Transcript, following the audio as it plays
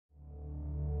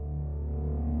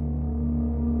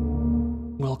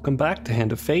Welcome back to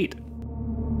Hand of Fate.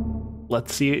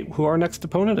 Let's see who our next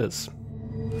opponent is.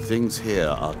 Things here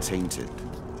are tainted.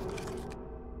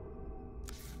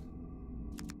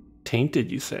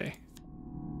 Tainted, you say?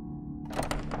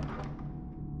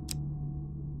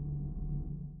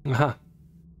 Aha.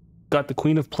 Got the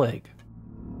Queen of Plague.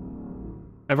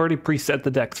 I've already preset the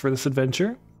decks for this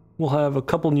adventure. We'll have a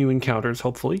couple new encounters,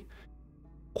 hopefully.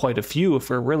 Quite a few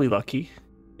if we're really lucky,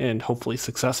 and hopefully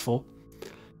successful.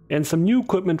 And some new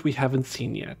equipment we haven't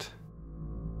seen yet.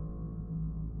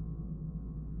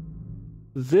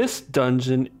 This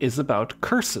dungeon is about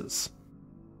curses,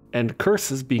 and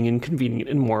curses being inconvenient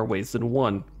in more ways than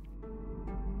one.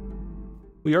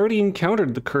 We already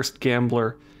encountered the Cursed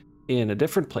Gambler in a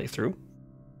different playthrough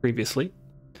previously.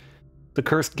 The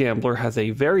Cursed Gambler has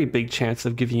a very big chance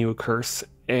of giving you a curse,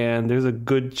 and there's a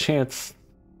good chance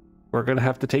we're going to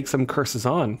have to take some curses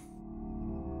on.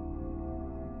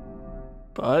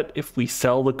 But if we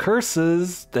sell the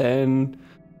curses, then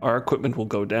our equipment will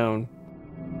go down.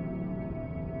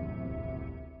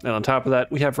 And on top of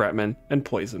that, we have Ratmen and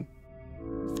Poison.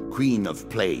 Queen of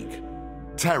Plague,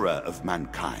 terror of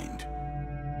mankind.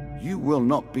 You will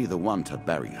not be the one to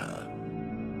bury her.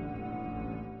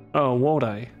 Oh, won't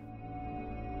I?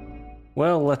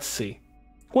 Well, let's see.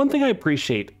 One thing I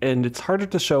appreciate, and it's harder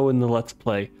to show in the Let's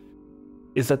Play,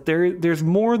 is that there's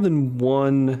more than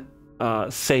one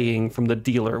saying from the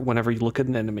dealer whenever you look at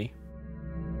an enemy.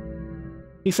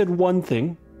 He said one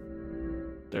thing.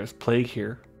 There's plague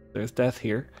here. There's death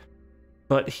here.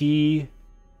 But he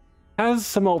has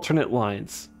some alternate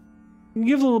lines. He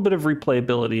gives a little bit of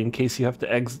replayability in case you have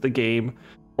to exit the game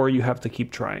or you have to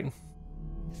keep trying.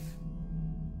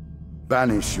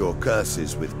 Banish your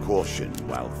curses with caution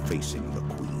while facing the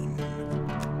Queen.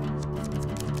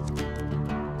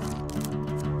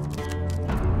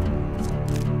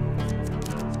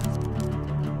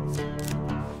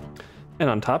 And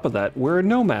on top of that, we're a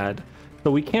nomad, so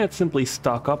we can't simply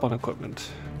stock up on equipment.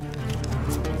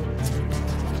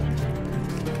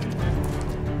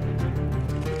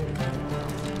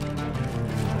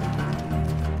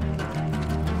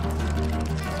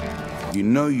 You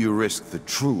know you risk the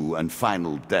true and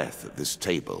final death at this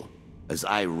table, as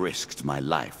I risked my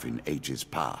life in ages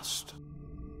past.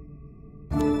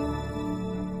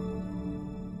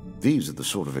 These are the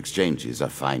sort of exchanges I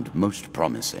find most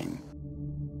promising.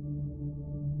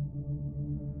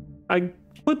 I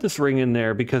put this ring in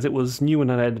there because it was new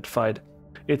and unidentified.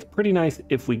 It's pretty nice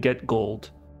if we get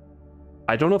gold.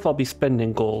 I don't know if I'll be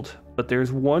spending gold, but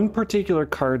there's one particular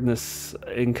card in this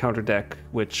encounter deck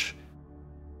which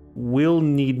will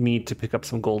need me to pick up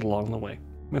some gold along the way.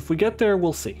 If we get there,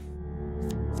 we'll see.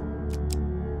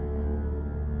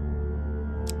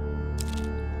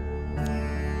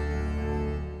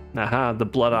 Aha, the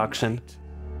blood auction.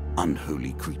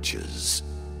 Unholy creatures.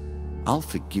 I'll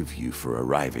forgive you for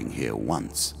arriving here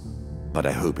once, but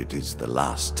I hope it is the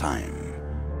last time.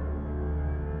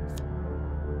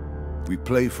 We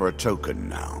play for a token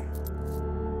now.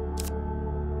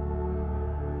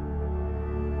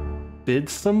 Bid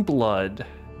some blood.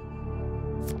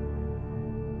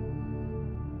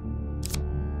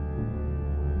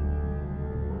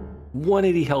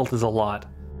 $180 health is a lot.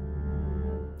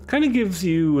 Kind of gives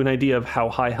you an idea of how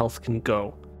high health can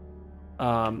go.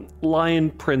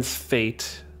 Lion Prince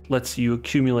Fate lets you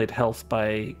accumulate health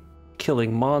by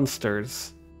killing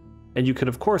monsters, and you can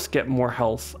of course get more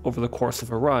health over the course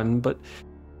of a run, but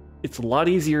it's a lot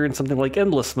easier in something like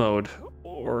Endless Mode,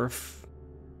 or if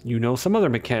you know some other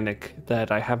mechanic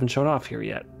that I haven't shown off here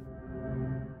yet.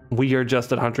 We are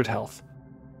just at 100 health.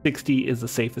 60 is the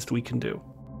safest we can do.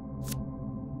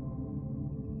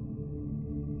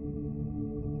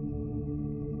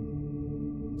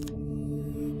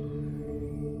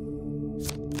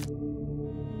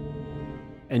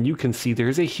 And you can see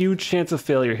there's a huge chance of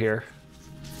failure here.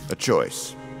 A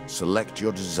choice. Select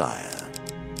your desire.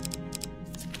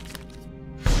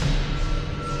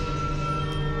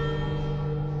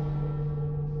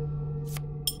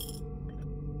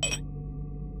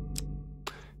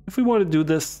 If we want to do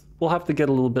this, we'll have to get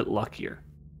a little bit luckier.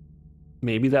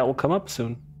 Maybe that will come up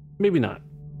soon. Maybe not.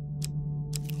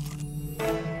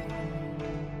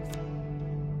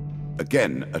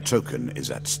 Again, a token is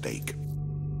at stake.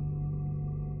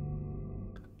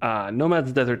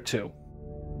 Nomad's Desert 2.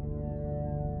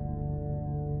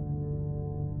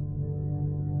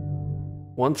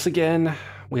 Once again,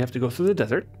 we have to go through the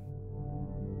desert.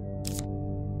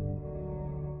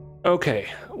 Okay,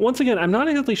 once again, I'm not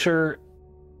exactly sure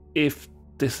if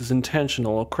this is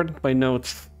intentional. According to my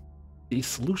notes, the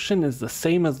solution is the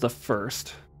same as the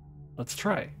first. Let's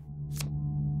try.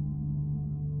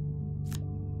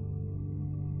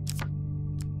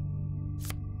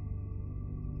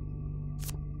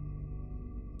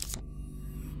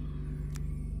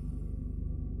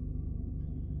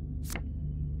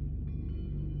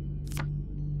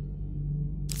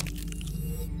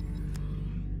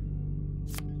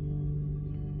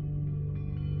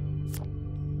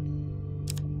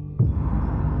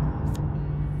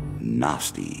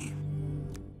 nasty.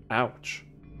 Ouch.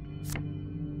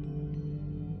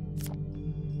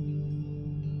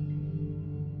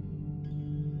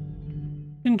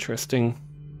 Interesting.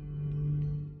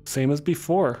 Same as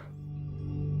before.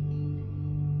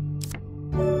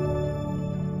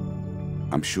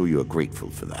 I'm sure you are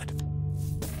grateful for that.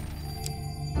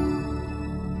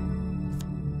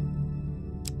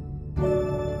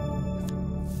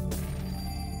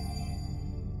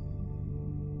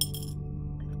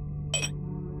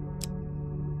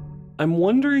 I'm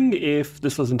wondering if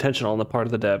this was intentional on the part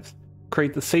of the devs.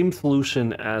 Create the same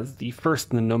solution as the first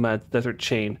in the Nomad's desert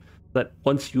chain, that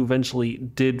once you eventually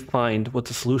did find what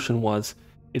the solution was,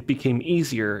 it became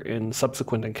easier in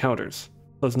subsequent encounters,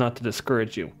 so as not to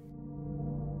discourage you.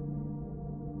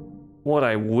 What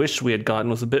I wish we had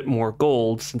gotten was a bit more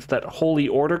gold, since that Holy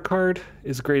Order card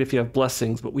is great if you have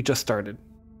blessings, but we just started.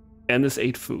 And this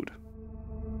ate food.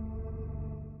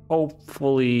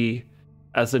 Hopefully,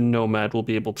 as a nomad, we'll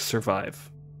be able to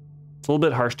survive. It's a little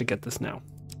bit harsh to get this now.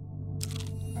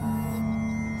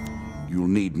 You'll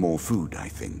need more food, I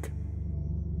think.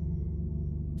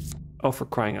 Oh, for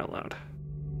crying out loud.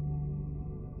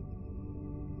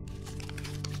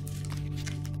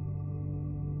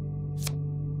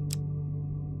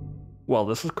 Well,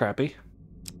 this is crappy.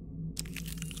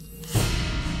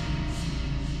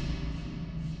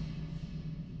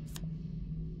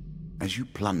 As you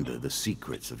plunder the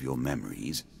secrets of your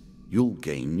memories, you'll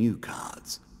gain new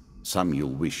cards. Some you'll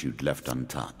wish you'd left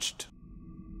untouched.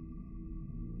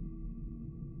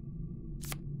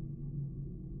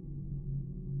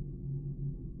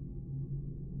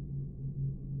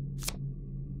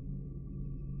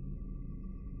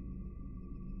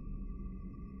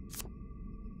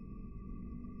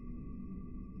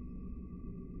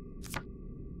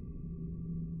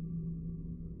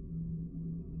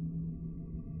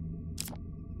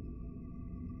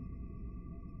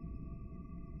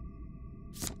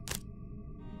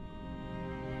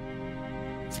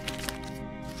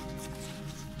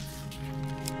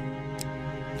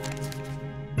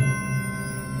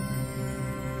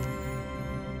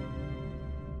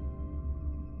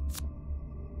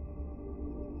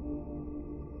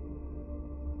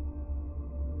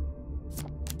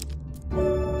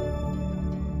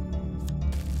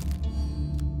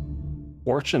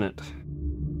 Fortunate.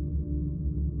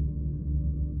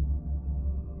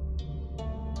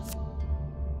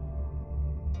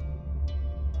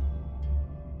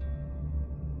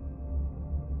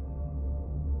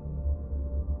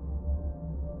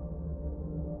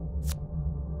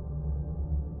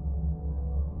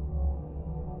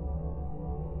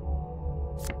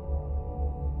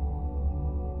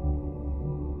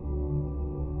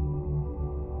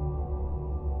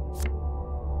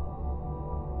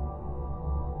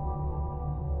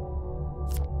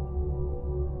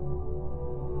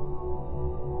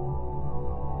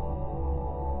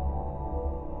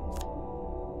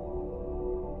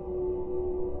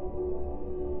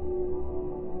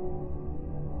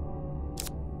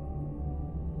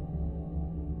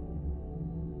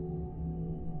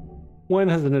 When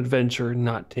has an adventurer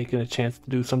not taken a chance to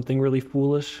do something really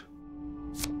foolish?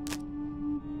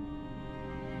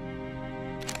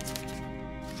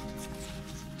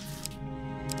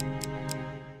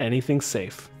 Anything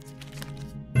safe.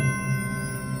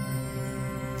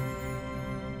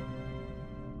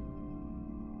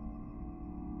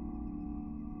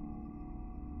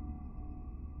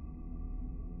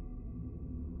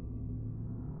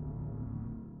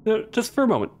 Just for a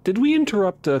moment, did we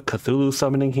interrupt a Cthulhu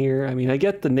summoning here? I mean, I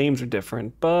get the names are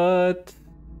different, but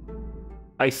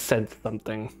I sensed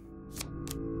something.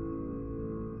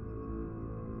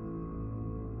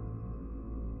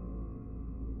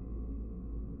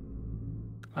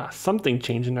 Something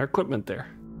changed in our equipment there.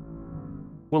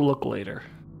 We'll look later.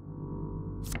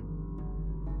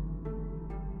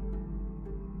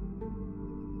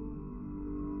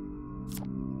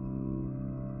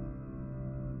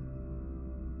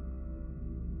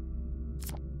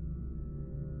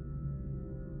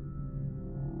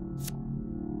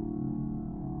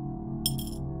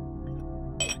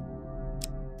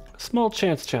 Small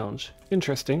chance challenge.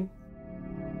 Interesting.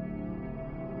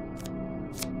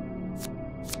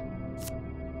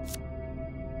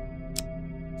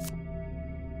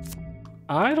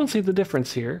 I don't see the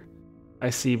difference here. I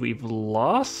see we've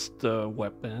lost a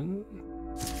weapon.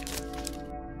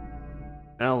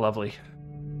 Oh, lovely.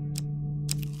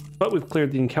 But we've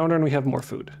cleared the encounter and we have more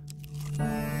food.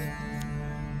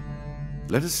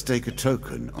 Let us stake a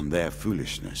token on their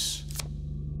foolishness.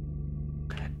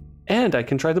 And I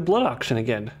can try the blood auction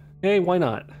again. Hey, why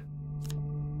not?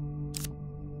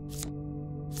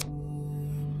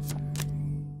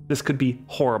 This could be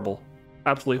horrible.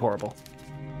 Absolutely horrible.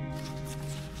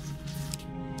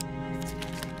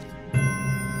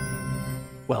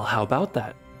 Well, how about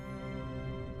that?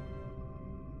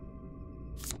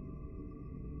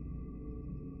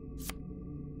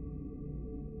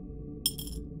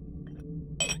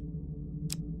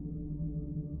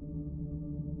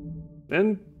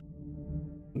 And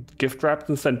gift wrapped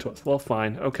and sent to us. Well,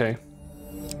 fine. Okay.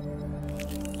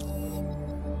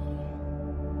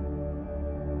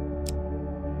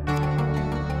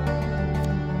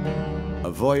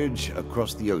 A voyage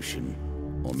across the ocean,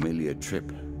 or merely a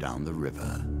trip down the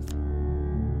river.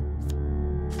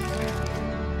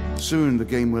 Soon the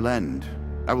game will end.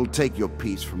 I will take your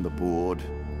piece from the board.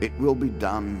 It will be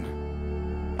done.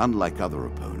 Unlike other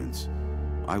opponents,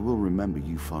 I will remember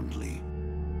you fondly.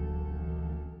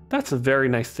 That's a very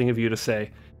nice thing of you to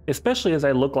say, especially as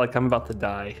I look like I'm about to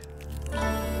die.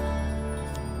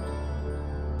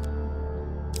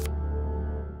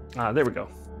 Ah, there we go.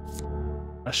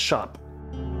 A shop.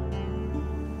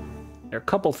 There are a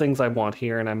couple things I want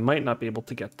here, and I might not be able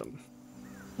to get them.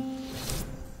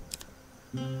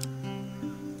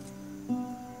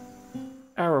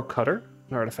 Arrow cutter,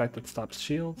 an artifact that stops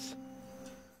shields.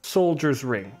 Soldier's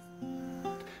ring.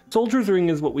 Soldier's ring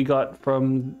is what we got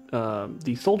from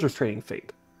the Soldier's Training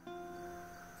Fate.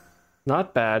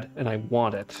 Not bad, and I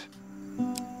want it,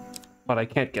 but I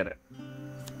can't get it.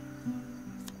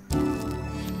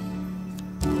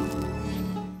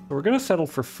 So we're gonna settle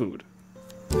for food.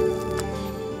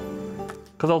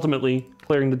 Because ultimately,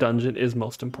 clearing the dungeon is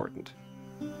most important.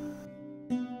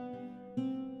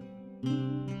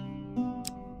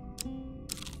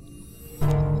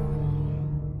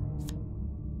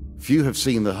 Few have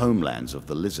seen the homelands of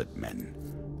the lizard men,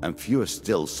 and fewer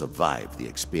still survive the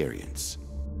experience.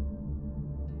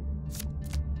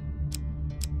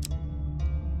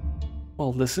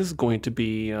 Well, this is going to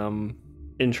be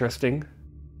interesting.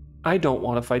 I don't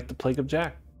want to fight the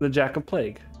the Jack of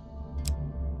Plague.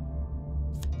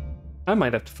 I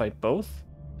might have to fight both.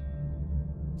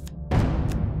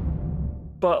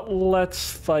 But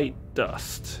let's fight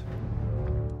Dust.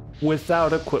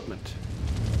 Without equipment.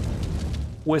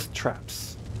 With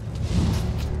traps.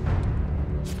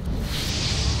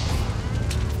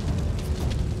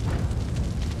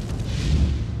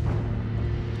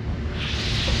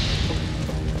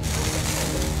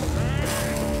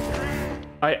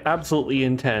 I absolutely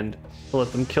intend to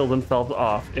let them kill themselves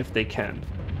off if they can.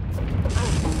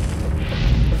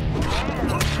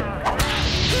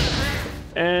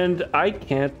 And I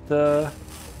can't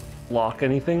block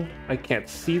anything. I can't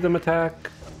see them attack.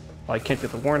 I can't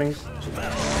get the warnings.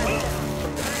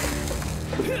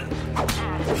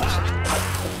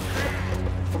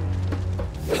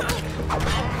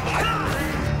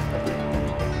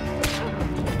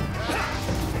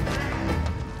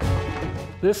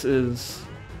 This is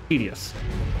tedious.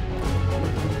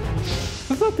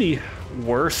 It's not the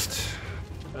worst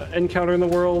encounter in the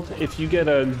world. If you get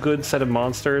a good set of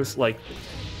monsters, like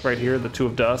right here, the Two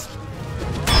of Dust,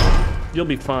 you'll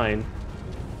be fine.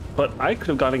 But I could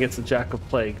have gone against the Jack of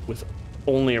Plague with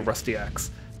only a rusty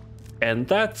axe. And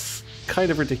that's kind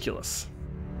of ridiculous.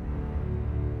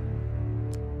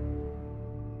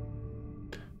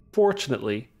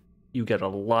 Fortunately, you get a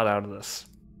lot out of this.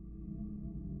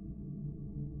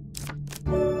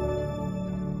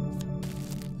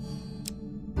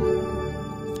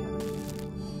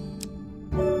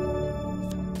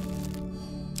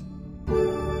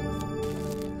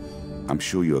 I'm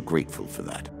sure you are grateful for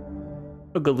that.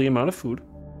 A goodly amount of food.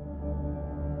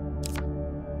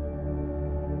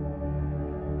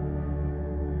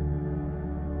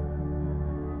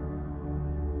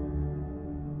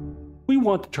 We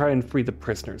want to try and free the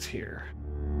prisoners here.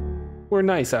 We're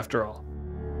nice after all.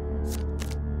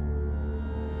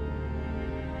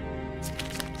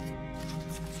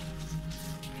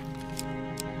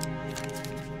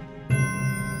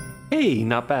 Hey,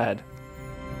 not bad.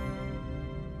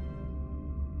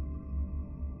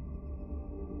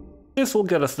 This will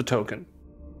get us the token.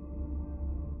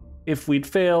 If we'd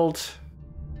failed,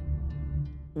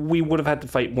 we would have had to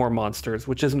fight more monsters,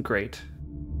 which isn't great.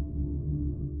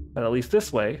 But at least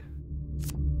this way,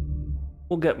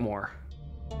 we'll get more.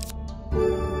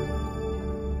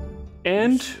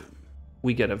 And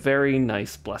we get a very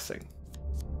nice blessing.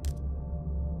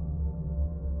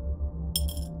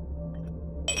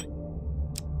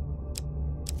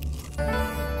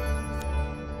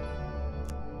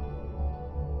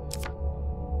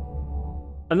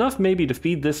 Enough maybe to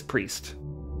feed this priest.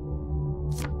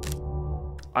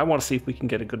 I want to see if we can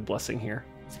get a good blessing here.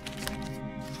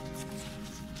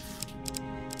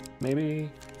 Maybe.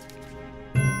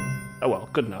 Oh well,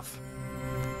 good enough.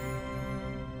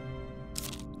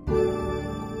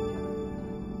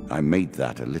 I made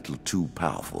that a little too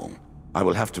powerful. I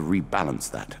will have to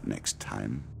rebalance that next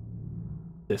time.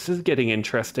 This is getting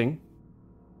interesting.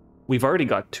 We've already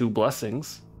got 2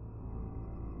 blessings.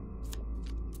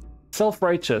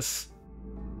 Self-righteous.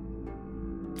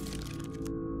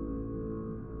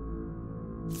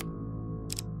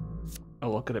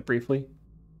 I'll look at it briefly.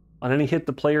 On any hit,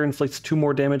 the player inflicts 2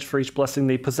 more damage for each blessing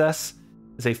they possess.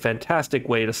 Is a fantastic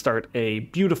way to start a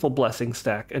beautiful blessing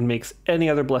stack and makes any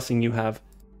other blessing you have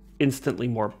instantly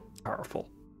more powerful.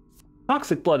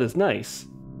 Toxic Blood is nice,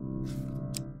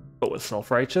 but with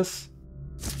Self-Righteous,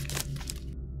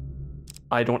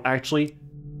 I don't actually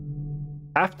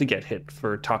have to get hit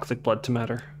for Toxic Blood to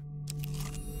matter.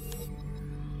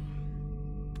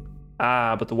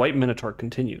 Ah, but the White Minotaur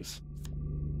continues.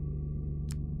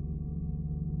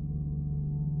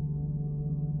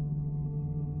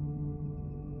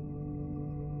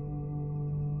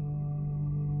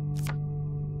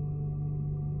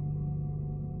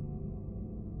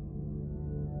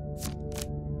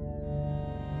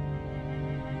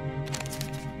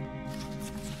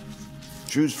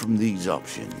 Choose from these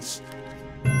options.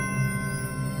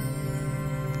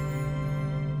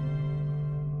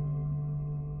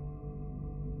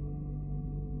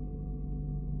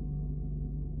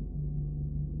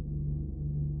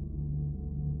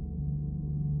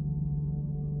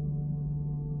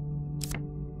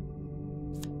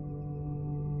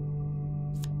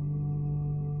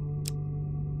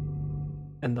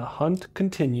 And the hunt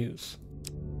continues.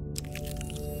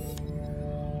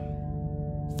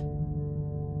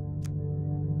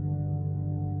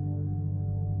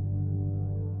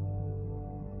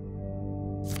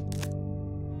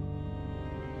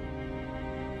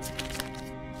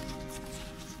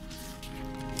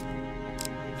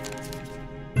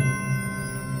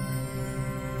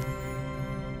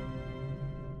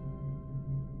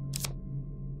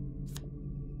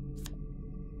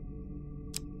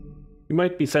 You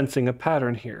might be sensing a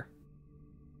pattern here.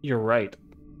 You're right.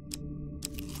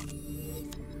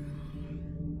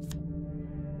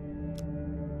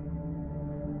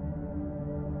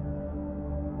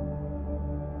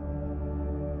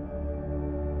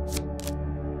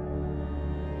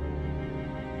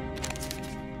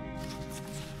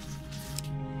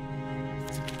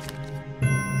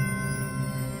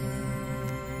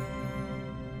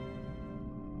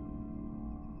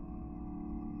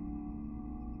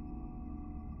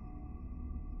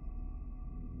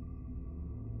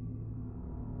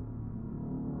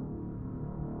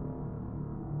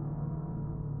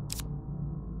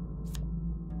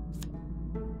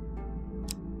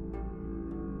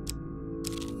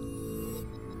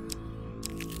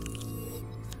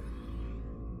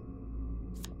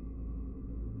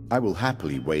 I will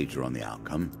happily wager on the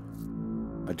outcome.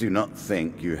 I do not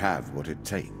think you have what it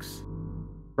takes.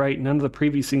 Right, none of the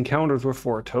previous encounters were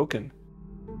for a token.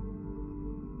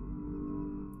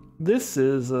 This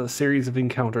is a series of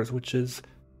encounters which is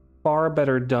far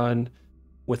better done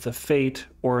with a fate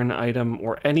or an item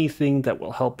or anything that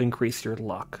will help increase your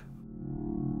luck.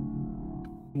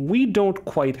 We don't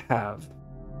quite have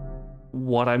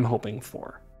what I'm hoping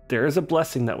for. There is a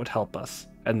blessing that would help us,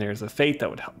 and there's a fate that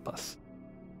would help us.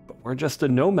 But we're just a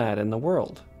nomad in the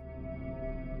world.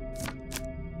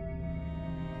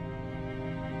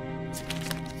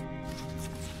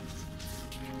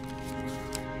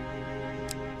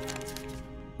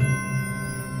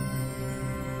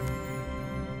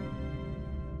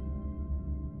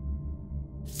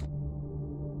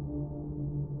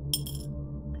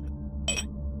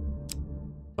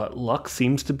 But luck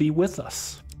seems to be with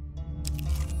us.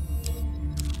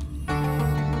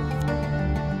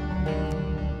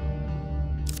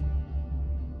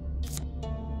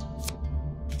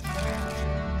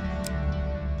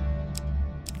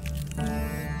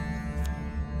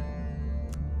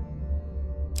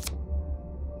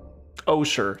 Oh,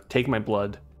 sure, take my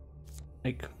blood.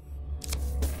 Like,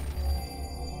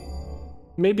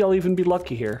 maybe I'll even be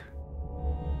lucky here.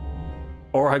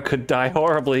 Or I could die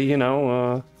horribly, you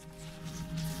know.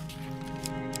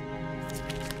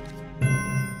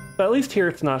 But at least here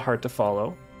it's not hard to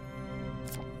follow.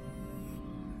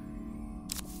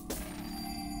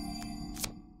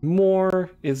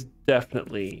 More is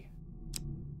definitely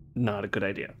not a good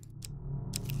idea.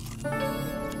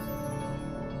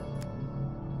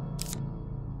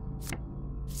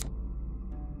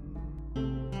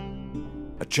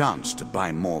 A chance to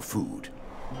buy more food.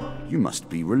 You must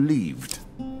be relieved.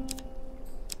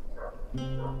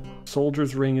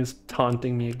 Soldier's Ring is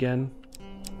taunting me again.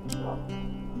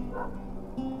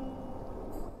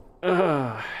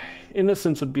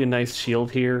 Innocence would be a nice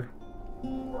shield here.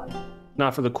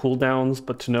 Not for the cooldowns,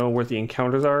 but to know where the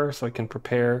encounters are so I can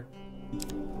prepare.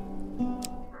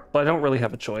 But I don't really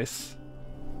have a choice.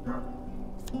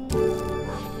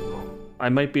 I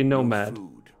might be a nomad,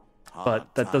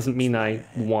 but that doesn't mean I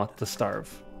want to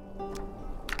starve.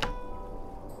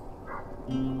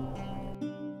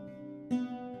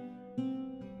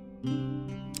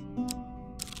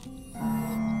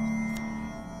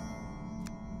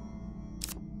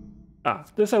 Ah,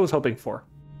 this I was hoping for.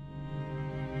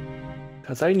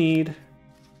 Because I need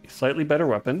a slightly better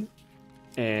weapon.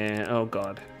 And, oh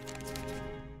god.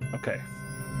 Okay.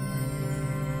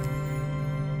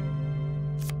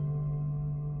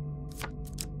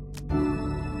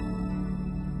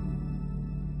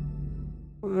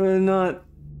 Not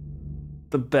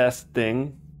the best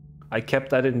thing. I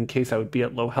kept that in case I would be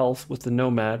at low health with the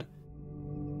Nomad.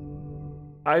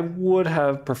 I would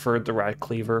have preferred the Rat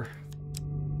Cleaver.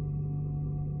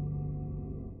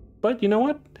 But you know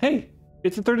what? Hey,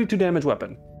 it's a 32 damage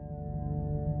weapon.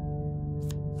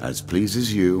 As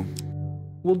pleases you.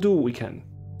 We'll do what we can.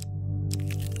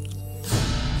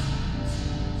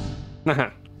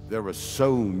 There are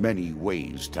so many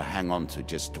ways to hang on to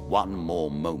just one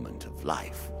more moment of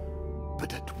life.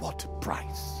 But at what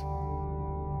price?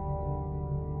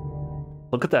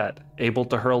 Look at that. Able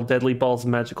to hurl deadly balls of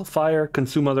magical fire,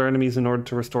 consume other enemies in order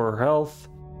to restore her health.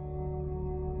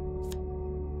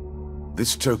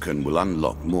 This token will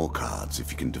unlock more cards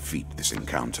if you can defeat this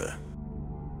encounter.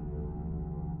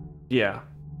 Yeah.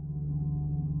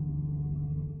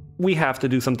 We have to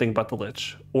do something about the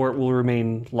Lich, or it will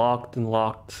remain locked and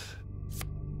locked.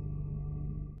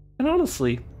 And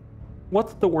honestly,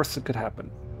 what's the worst that could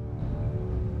happen?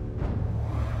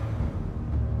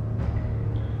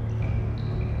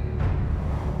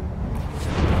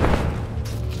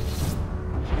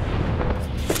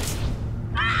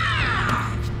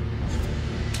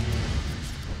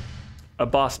 A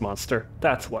boss monster,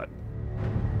 that's what.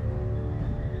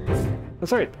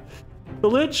 That's right. The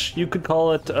Lich, you could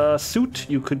call it suit,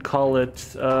 you could call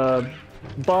it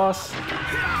boss.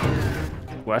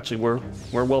 Well, actually, we're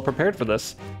well prepared for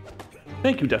this.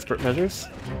 Thank you, Desperate Measures.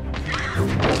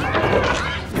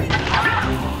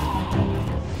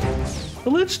 The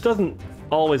Lich doesn't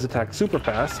always attack super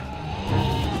fast,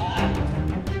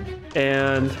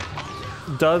 and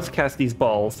does cast these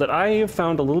balls that I have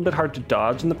found a little bit hard to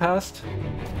dodge in the past.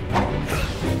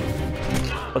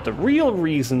 But the real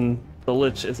reason the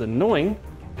Lich is annoying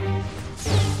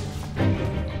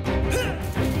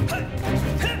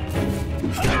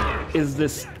is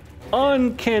this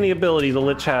uncanny ability the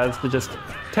Lich has to just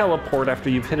teleport after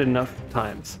you've hit enough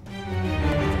times.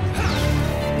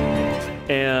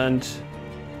 And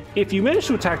if you manage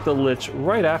to attack the Lich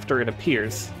right after it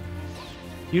appears,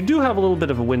 you do have a little bit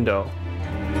of a window.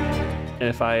 And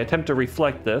if I attempt to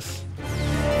reflect this,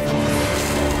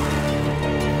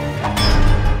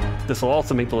 this will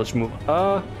also make the Lich move.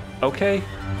 Okay.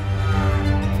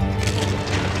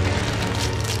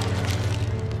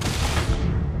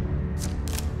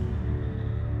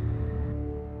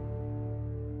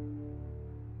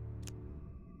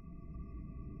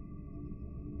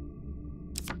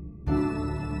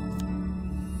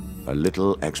 A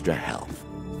little extra health,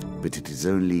 but it is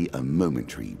only a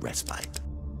momentary respite.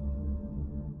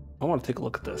 I want to take a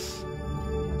look at this.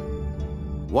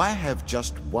 Why have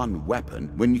just one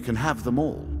weapon when you can have them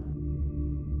all?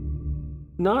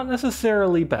 Not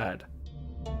necessarily bad.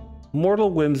 Mortal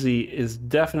Whimsy is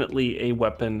definitely a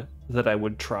weapon that I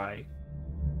would try.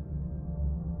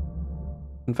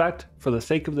 In fact, for the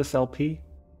sake of this LP,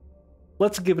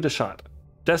 let's give it a shot.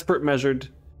 Desperate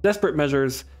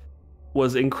Measures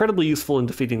was incredibly useful in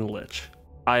defeating the Lich.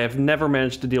 I have never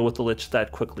managed to deal with the Lich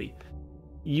that quickly.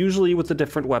 Usually with a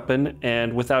different weapon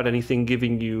and without anything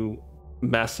giving you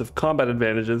massive combat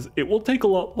advantages, it will take a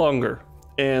lot longer,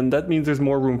 and that means there's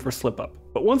more room for slip up.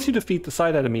 But once you defeat the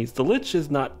side enemies, the Lich is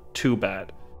not too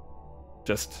bad.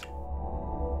 Just,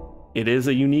 it is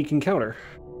a unique encounter.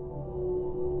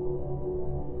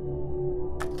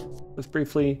 Just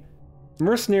briefly,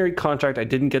 Mercenary Contract, I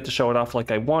didn't get to show it off like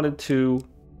I wanted to.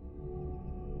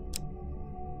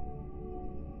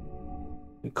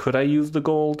 Could I use the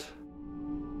gold?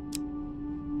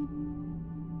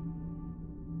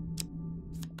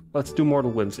 Let's do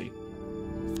Mortal Whimsy.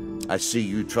 I see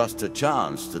you trust a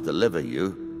chance to deliver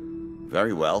you.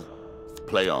 Very well.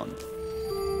 Play on.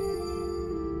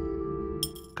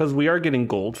 Because we are getting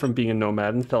gold from being a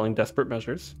nomad and selling Desperate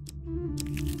Measures.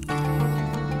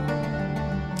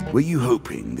 Were you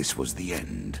hoping this was the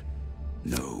end?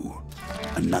 No.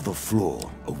 Another floor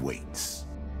awaits.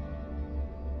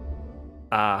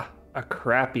 Ah, a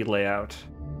crappy layout.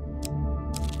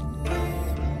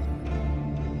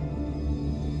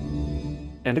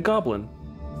 and a goblin.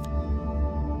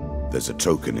 There's a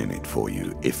token in it for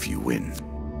you if you win.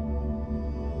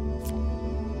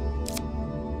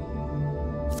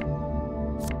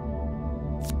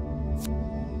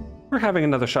 We're having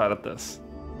another shot at this.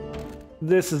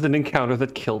 This is an encounter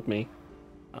that killed me.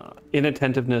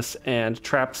 Inattentiveness and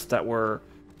traps that were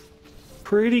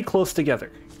pretty close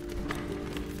together.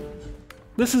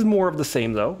 This is more of the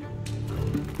same, though.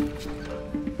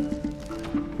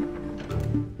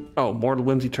 Oh, Mortal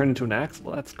Whimsy turned into an axe?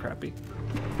 Well, that's crappy.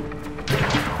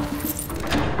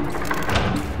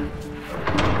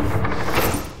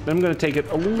 I'm going to take it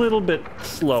a little bit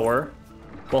slower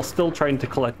while still trying to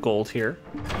collect gold here.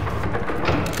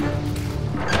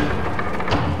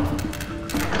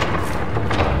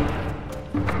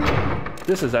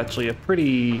 This is actually a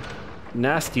pretty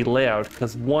nasty layout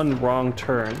because one wrong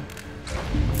turn.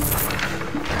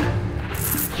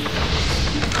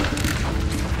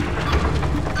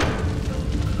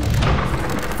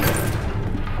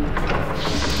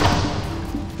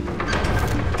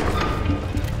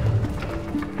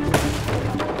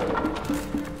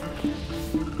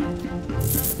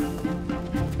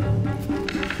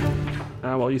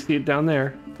 Well, you see it down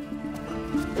there.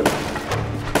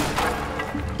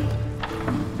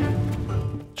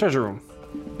 Treasure room.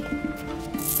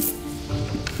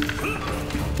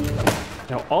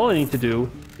 Now all I need to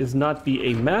do is not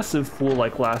be a massive fool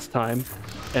like last time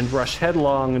and rush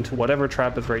headlong into whatever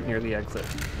trap is right near the exit.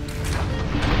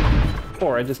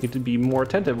 Or I just need to be more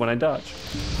attentive when I dodge.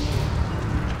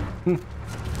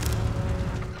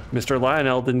 Mr.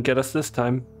 Lionel didn't get us this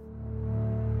time.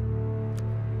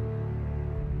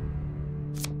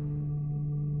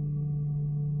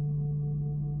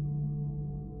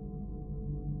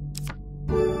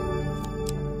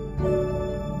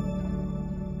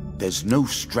 There's no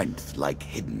strength like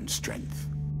hidden strength.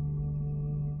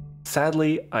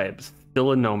 Sadly, I am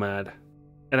still a nomad,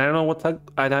 and I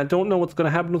don't know what's going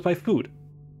to happen with my food.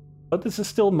 But this is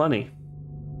still money.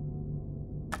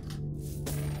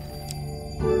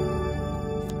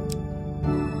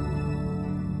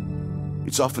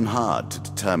 It's often hard to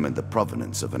determine the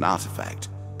provenance of an artifact,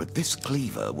 but this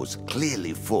cleaver was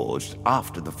clearly forged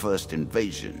after the first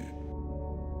invasion.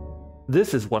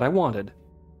 This is what I wanted.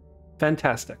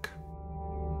 Fantastic.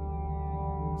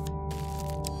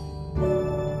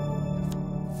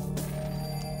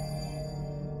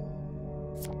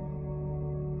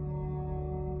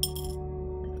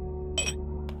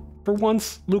 For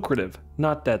once, lucrative,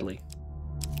 not deadly.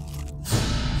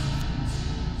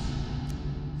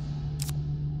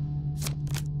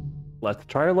 Let's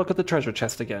try a look at the treasure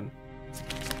chest again.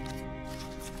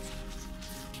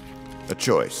 A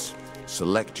choice.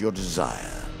 Select your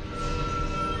desire.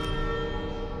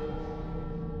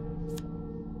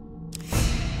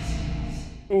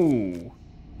 Ooh.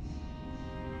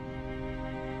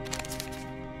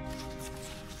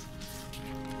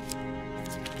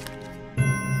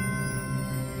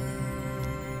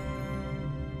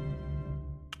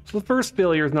 So the first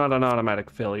failure is not an automatic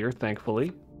failure,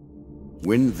 thankfully.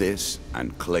 Win this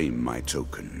and claim my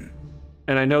token.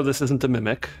 And I know this isn't a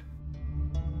mimic.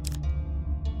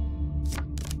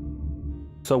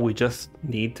 So we just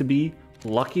need to be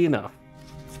lucky enough.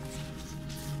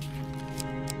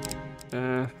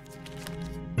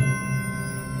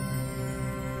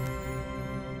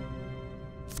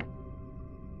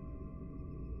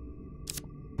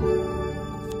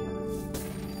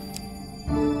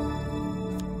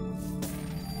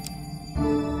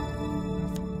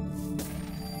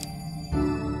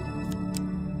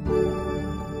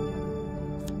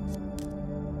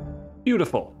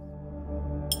 Beautiful.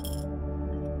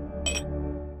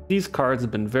 These cards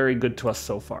have been very good to us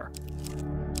so far.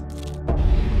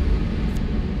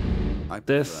 I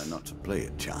prefer not to play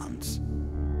at chance.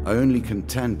 I only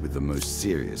contend with the most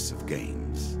serious of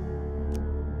games.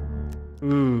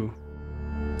 Ooh.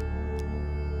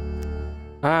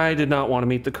 I did not want to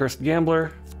meet the cursed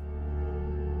gambler.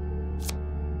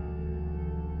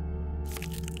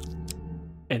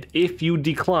 And if you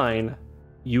decline,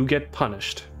 you get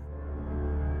punished.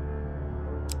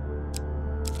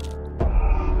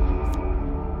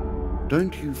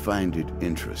 Don't you find it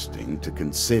interesting to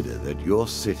consider that you're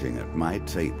sitting at my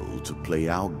table to play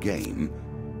our game,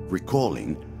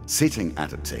 recalling sitting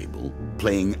at a table,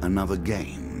 playing another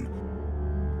game?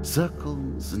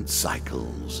 Circles and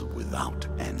cycles without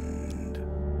end.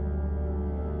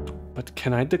 But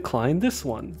can I decline this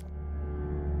one?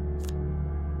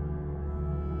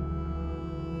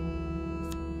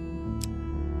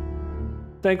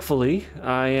 Thankfully,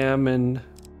 I am in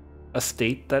a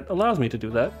state that allows me to do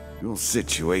that. Your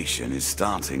situation is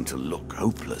starting to look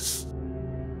hopeless.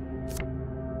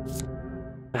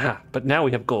 Aha, but now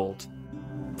we have gold.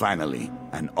 Finally,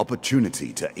 an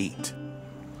opportunity to eat.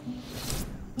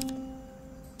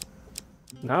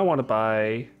 Now I want to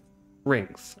buy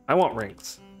rings. I want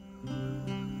rings.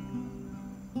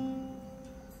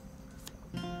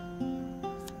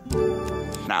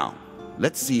 Now,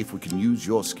 let's see if we can use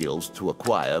your skills to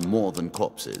acquire more than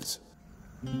corpses.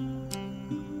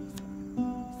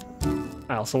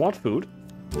 I also want food.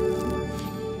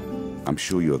 I'm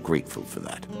sure you're grateful for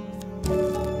that.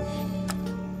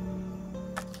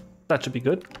 That should be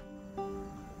good.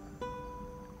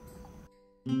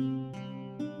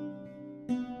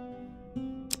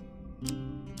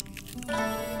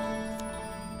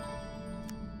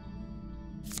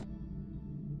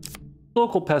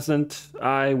 Local peasant,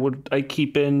 I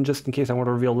keep in just in case I want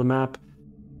to reveal the map.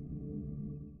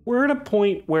 We're at a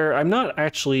point where I'm not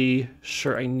actually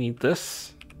sure I need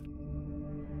this.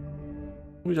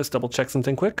 Let me just double check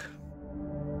something quick.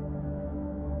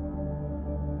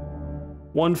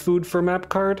 1 food for map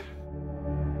card?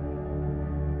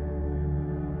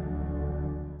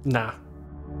 Nah.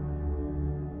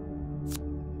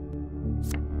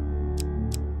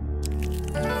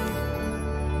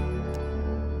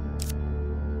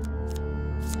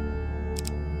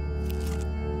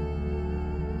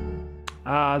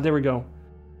 There we go.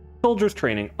 Soldier's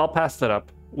training. I'll pass that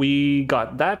up. We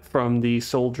got that from the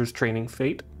soldier's training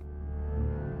fate.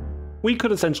 We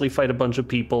could essentially fight a bunch of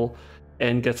people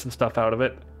and get some stuff out of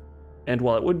it. And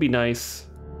while it would be nice,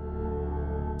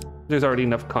 there's already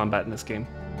enough combat in this game.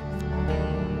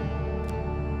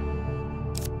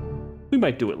 We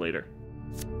might do it later.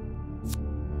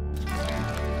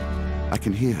 I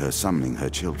can hear her summoning her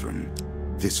children.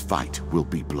 This fight will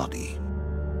be bloody.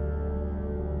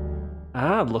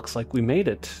 Ah, looks like we made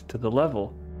it to the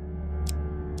level.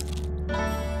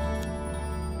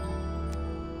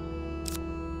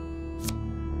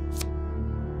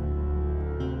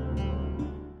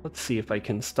 Let's see if I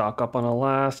can stock up on the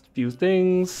last few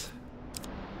things.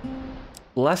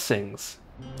 Blessings.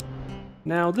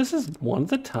 Now, this is one of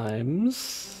the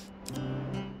times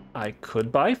I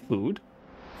could buy food.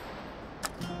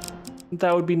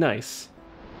 That would be nice.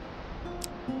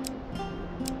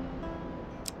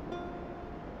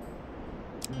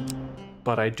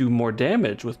 But I do more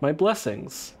damage with my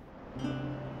blessings.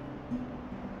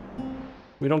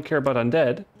 We don't care about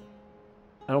undead.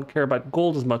 I don't care about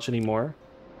gold as much anymore.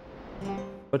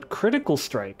 But critical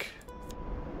strike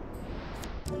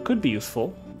could be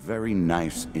useful. Very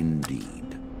nice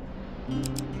indeed.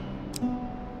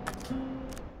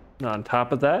 On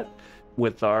top of that,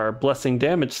 with our blessing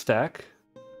damage stack,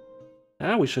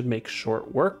 now we should make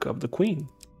short work of the queen.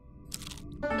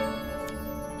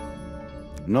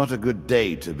 Not a good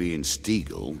day to be in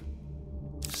Stiegel.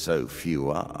 So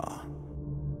few are.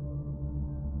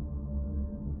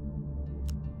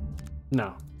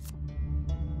 No.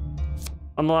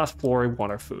 On the last floor, we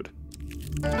want our food.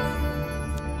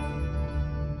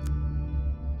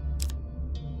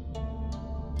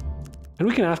 And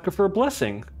we can ask her for a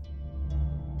blessing.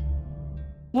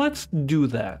 Let's do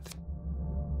that.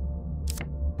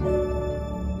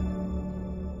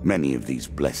 Many of these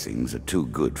blessings are too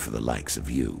good for the likes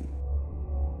of you.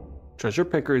 Treasure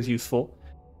picker is useful.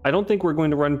 I don't think we're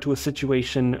going to run into a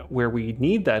situation where we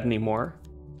need that anymore.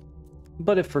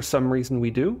 But if for some reason we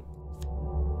do,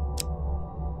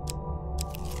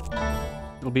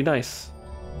 it'll be nice.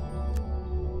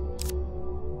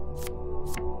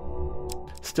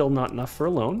 Still not enough for a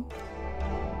loan.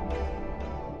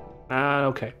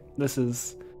 Okay. This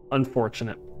is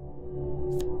unfortunate.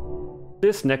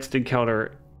 This next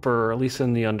encounter, for at least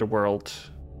in the underworld,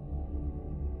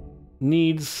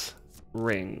 needs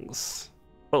rings.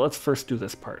 But let's first do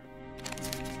this part.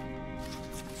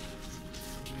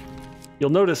 You'll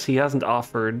notice he hasn't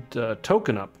offered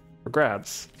token up for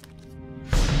grabs.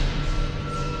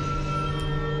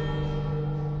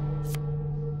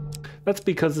 That's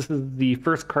because this is the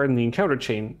first card in the encounter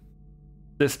chain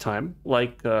this time,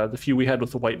 like the few we had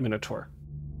with the White Minotaur.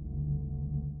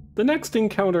 The next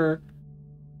encounter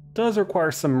does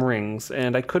require some rings,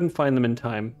 and I couldn't find them in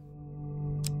time.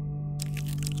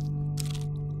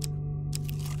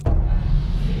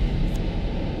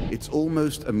 It's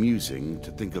almost amusing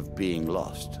to think of being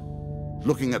lost,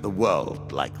 looking at the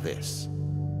world like this.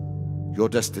 Your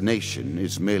destination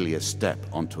is merely a step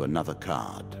onto another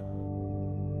card.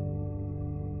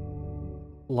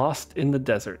 Lost in the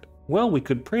desert. Well, we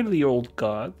could pray to the old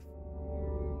gods.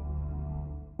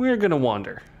 We're gonna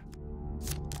wander.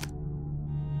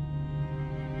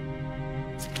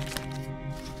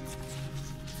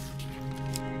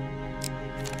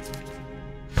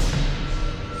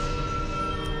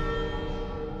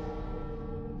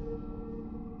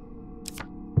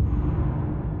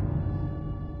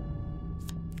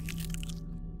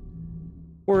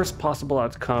 Worst possible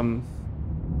outcome.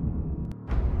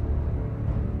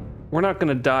 We're not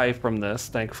gonna die from this,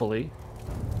 thankfully.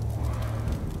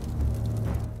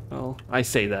 Well, I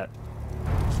say that.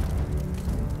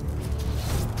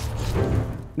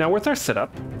 Now with our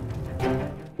setup,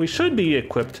 we should be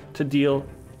equipped to deal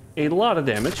a lot of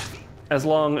damage as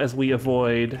long as we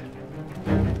avoid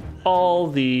all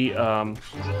the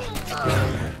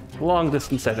long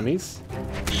distance enemies.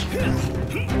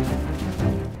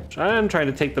 I'm trying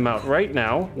to take them out right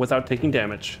now without taking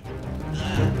damage.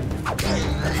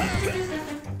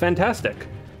 Fantastic.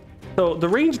 So the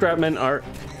ranged ratmen are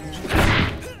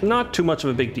not too much of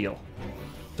a big deal.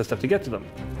 Just have to get to them.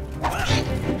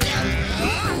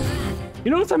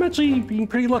 You notice I'm actually being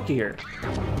pretty lucky here.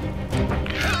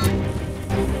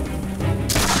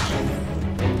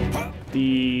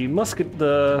 The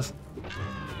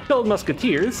skeleton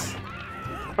musketeers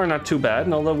are not too bad,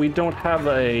 and although we don't have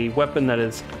a weapon that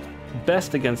is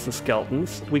best against the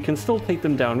skeletons, we can still take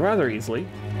them down rather easily.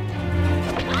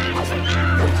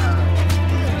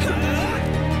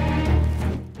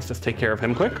 Let's just take care of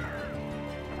him quick.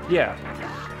 Yeah.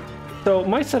 So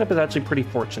my setup is actually pretty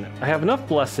fortunate. I have enough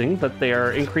blessing that they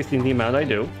are increasing the amount I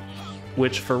do,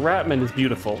 which for Ratman is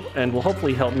beautiful and will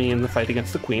hopefully help me in the fight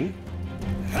against the Queen.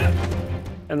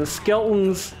 And the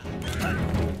skeletons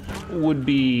would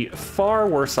be far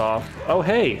worse off. Oh,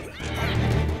 hey.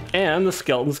 And the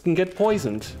skeletons can get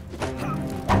poisoned.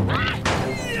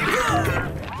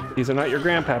 These are not your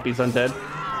grandpappies, undead.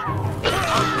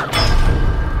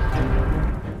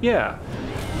 Yeah.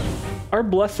 Our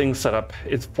blessing setup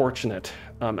is fortunate.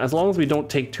 As long as we don't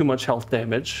take too much health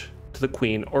damage to the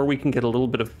Queen, or we can get a little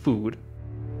bit of food,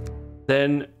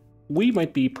 then we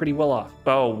might be pretty well off.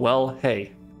 Oh, well,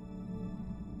 hey.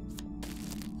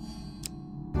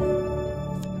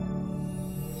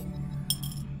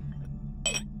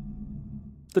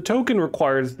 The token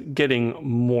requires getting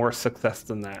more success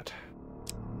than that.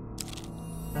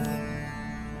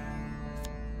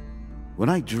 When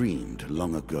I dreamed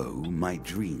long ago, my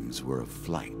dreams were of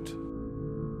flight.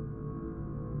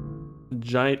 A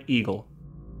giant eagle.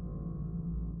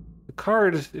 If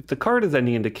the card is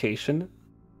any indication,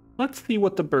 let's see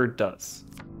what the bird does.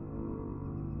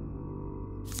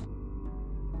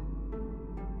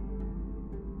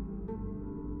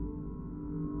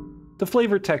 The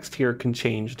flavor text here can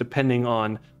change depending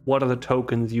on what are the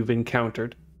tokens you've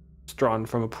encountered. It's drawn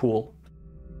from a pool.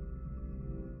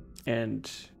 And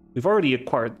we've already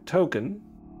acquired the token.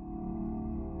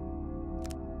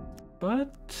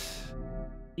 But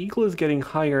eagle is getting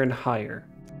higher and higher.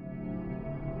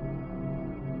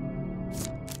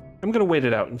 I'm gonna wait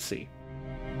it out and see.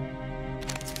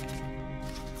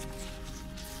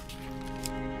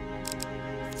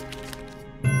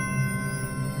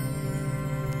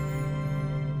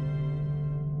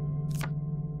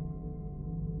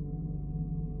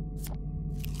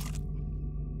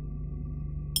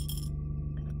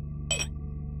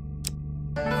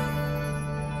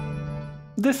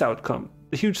 This outcome,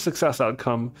 the huge success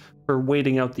outcome for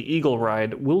waiting out the eagle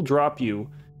ride, will drop you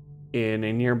in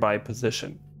a nearby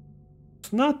position.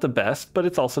 It's not the best, but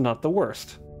it's also not the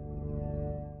worst.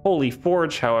 Holy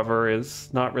Forge, however, is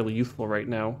not really useful right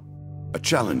now. A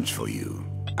challenge for you,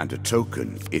 and a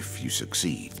token if you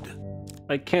succeed.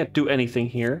 I can't do anything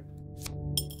here,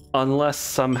 unless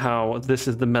somehow this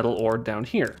is the metal ore down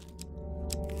here.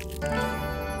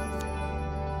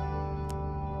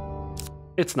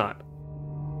 It's not.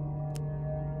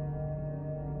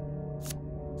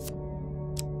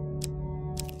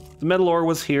 The metal ore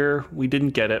was here, we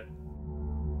didn't get it.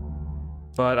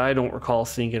 But I don't recall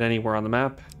seeing it anywhere on the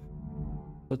map.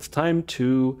 It's time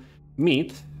to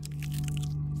meet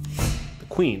the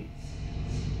Queen.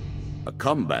 A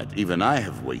combat even I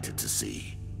have waited to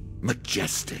see.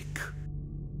 Majestic.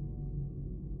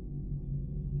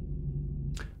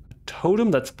 A totem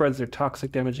that spreads their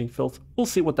toxic damaging filth. We'll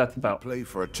see what that's about. Play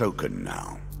for a token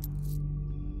now.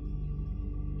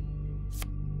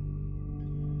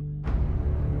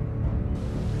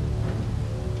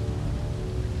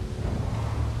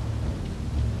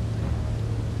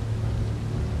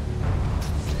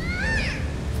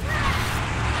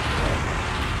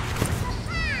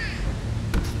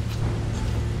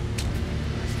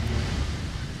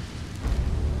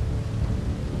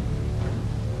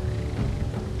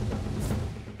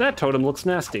 That totem looks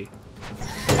nasty.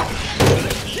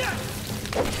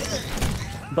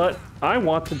 But I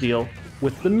want to deal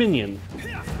with the minion.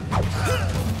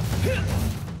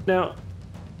 Now,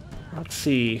 let's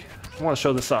see. I want to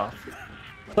show this off.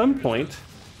 At some point,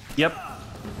 yep.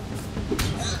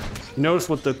 Notice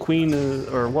what the Queen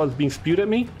was being spewed at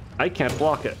me? I can't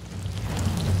block it.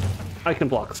 I can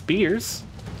block spears.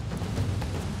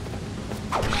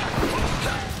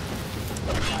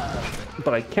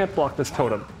 But I can't block this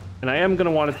totem. And I am going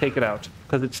to want to take it out,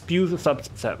 because it spews a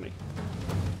substance at me.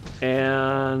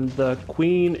 And the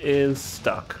queen is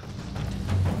stuck.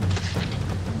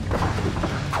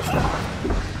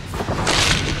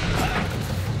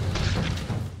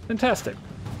 Fantastic.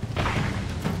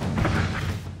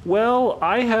 Well,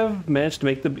 I have managed to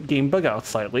make the game bug out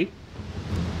slightly.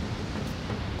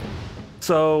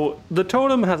 So, the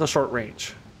totem has a short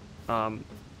range. And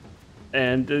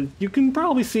you can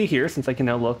probably see here, since I can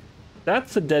now look,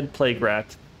 that's a dead plague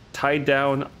rat tied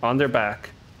down on their back,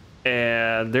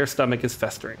 and their stomach is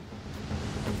festering.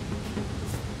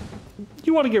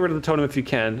 You want to get rid of the totem if you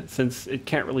can, since it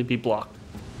can't really be blocked.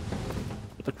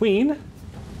 But the queen...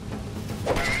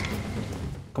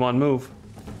 Come on, move.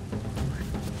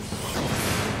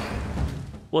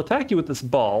 Will attack you with this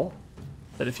ball,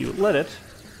 that if you let it,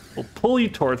 will pull you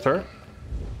towards her,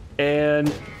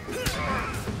 and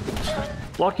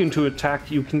block you into an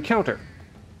attack you can counter.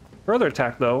 Further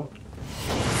attack, though,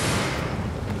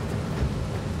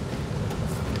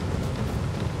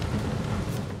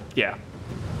 yeah.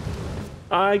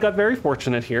 I got very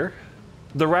fortunate here.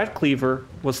 The rat cleaver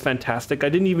was fantastic. I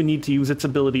didn't even need to use its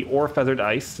ability or feathered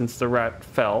ice since the rat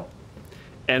fell.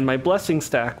 And my blessing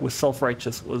stack with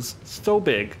self-righteous was so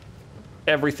big,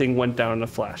 everything went down in a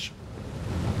flash.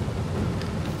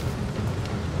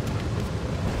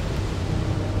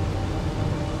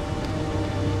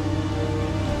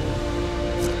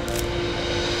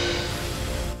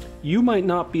 You might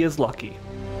not be as lucky.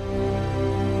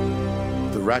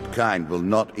 The rat kind will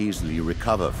not easily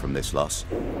recover from this loss.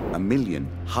 1 million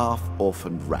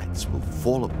half-orphaned rats will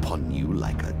fall upon you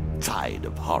like a tide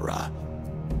of horror.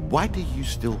 Why do you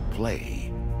still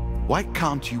play? Why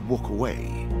can't you walk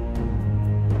away?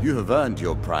 You have earned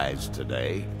your prize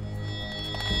today.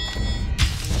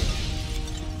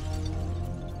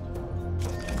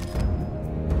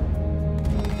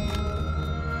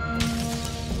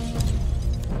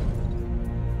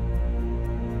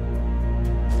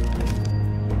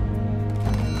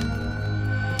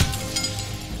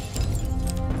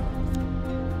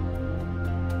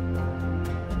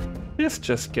 This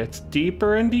just gets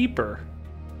deeper and deeper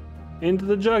into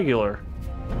the jugular.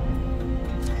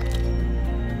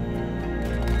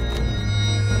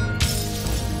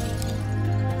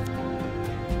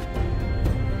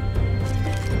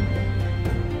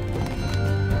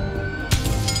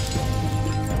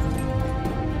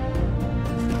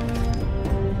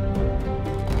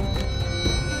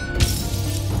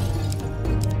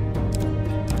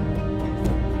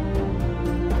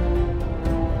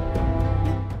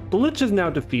 The Lich is now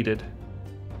defeated,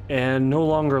 and no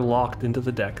longer locked into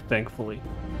the deck, thankfully.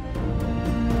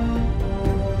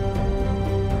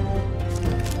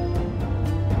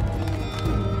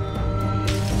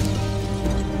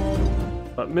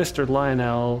 But Mr.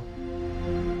 Lionel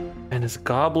and his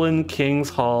Goblin King's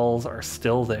halls are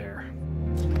still there.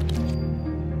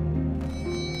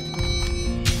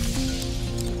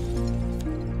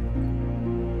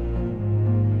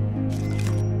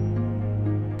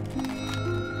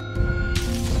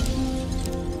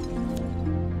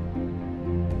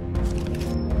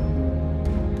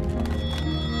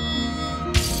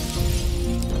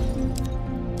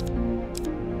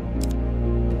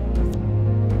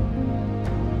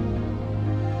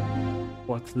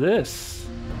 What's this?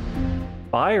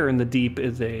 Fire in the Deep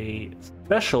is a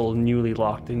special newly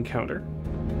locked encounter.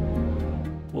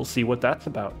 We'll see what that's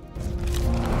about.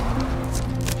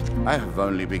 I have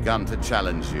only begun to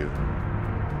challenge you.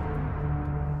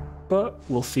 But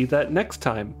we'll see that next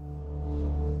time.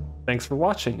 Thanks for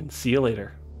watching, and see you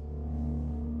later.